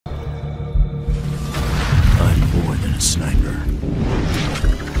sniper.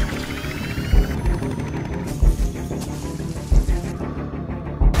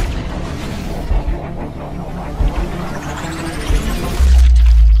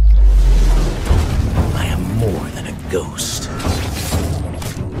 I am more than a ghost.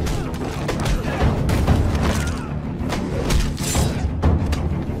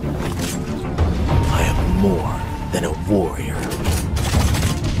 I am more than a warrior.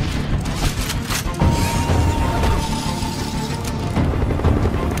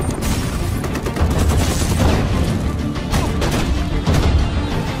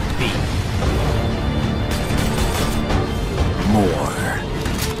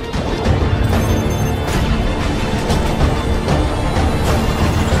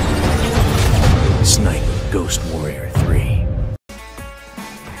 Ghost Warrior 3.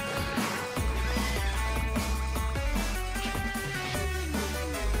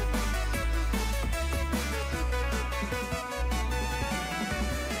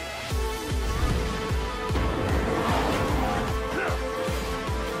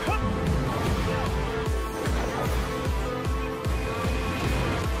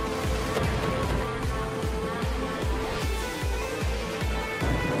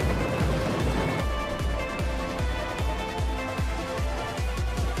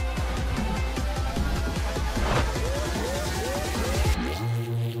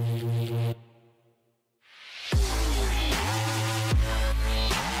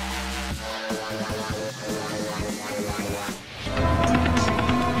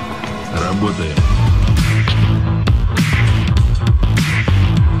 Работаем.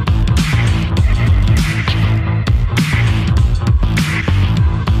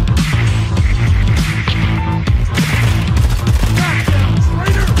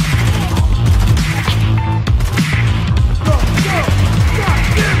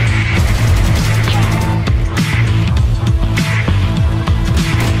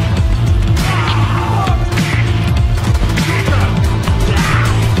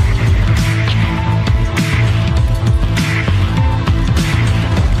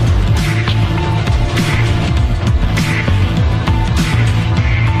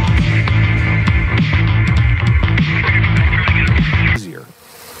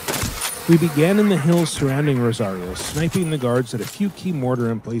 We began in the hills surrounding Rosario, sniping the guards at a few key mortar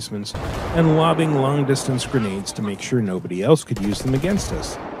emplacements and lobbing long-distance grenades to make sure nobody else could use them against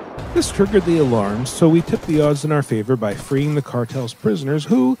us. This triggered the alarms, so we tipped the odds in our favor by freeing the cartel's prisoners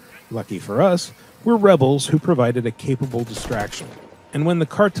who, lucky for us, were rebels who provided a capable distraction. And when the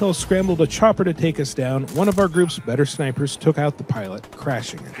cartel scrambled a chopper to take us down, one of our group's better snipers took out the pilot,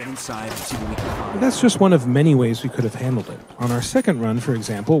 crashing it. Get inside and see what we can find. But that's just one of many ways we could have handled it. On our second run, for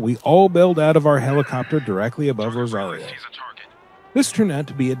example, we all bailed out of our helicopter directly above Rosario. This turned out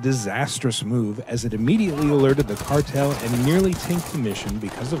to be a disastrous move, as it immediately alerted the cartel and nearly tanked the mission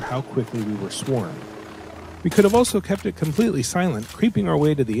because of how quickly we were swarmed. We could have also kept it completely silent, creeping our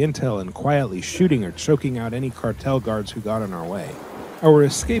way to the intel and quietly shooting or choking out any cartel guards who got in our way. Our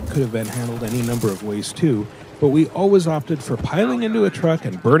escape could have been handled any number of ways too, but we always opted for piling into a truck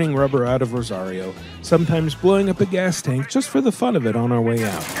and burning rubber out of Rosario, sometimes blowing up a gas tank just for the fun of it on our way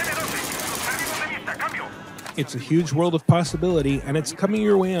out. It's a huge world of possibility, and it's coming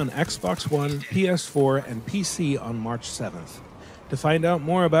your way on Xbox One, PS4, and PC on March 7th. To find out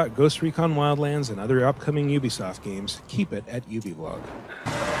more about Ghost Recon Wildlands and other upcoming Ubisoft games, keep it at UbiVlog.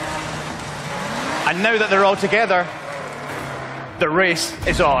 And now that they're all together, the race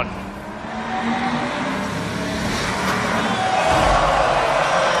is on.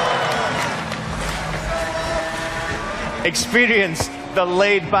 Experience the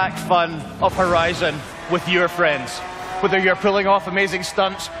laid-back fun of Horizon with your friends. Whether you're pulling off amazing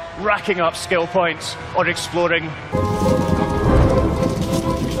stunts, racking up skill points, or exploring.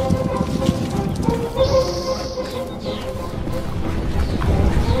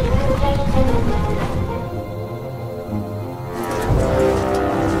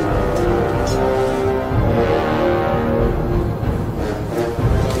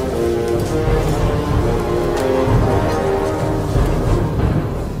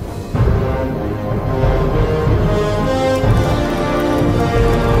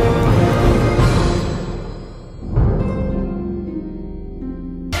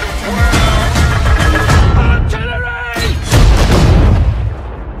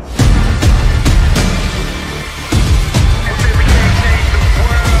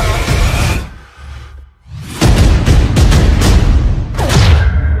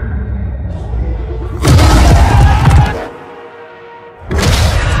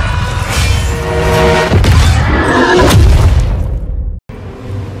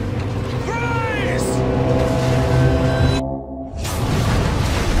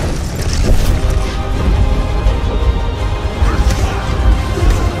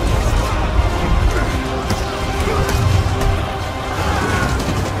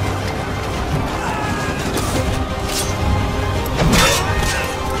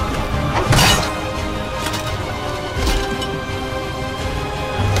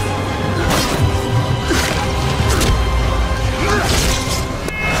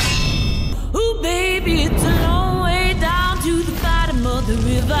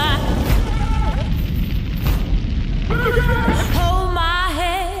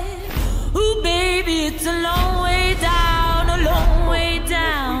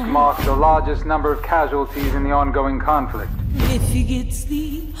 marks the largest number of casualties in the ongoing conflict. If you get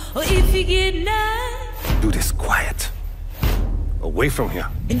sleep, or if you get night, Do this quiet. Away from here.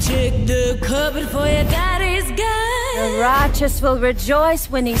 and check the cupboard for your daddy's gun. The righteous will rejoice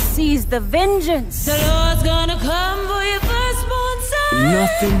when he sees the vengeance. The Lord's gonna come for your firstborn son.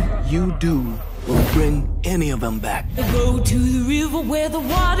 Nothing you do will bring any of them back. Go to the river where the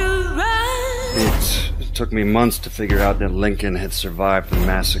water runs. It took me months to figure out that Lincoln had survived the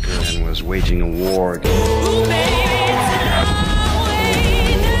massacre and was waging a war. Ooh, baby,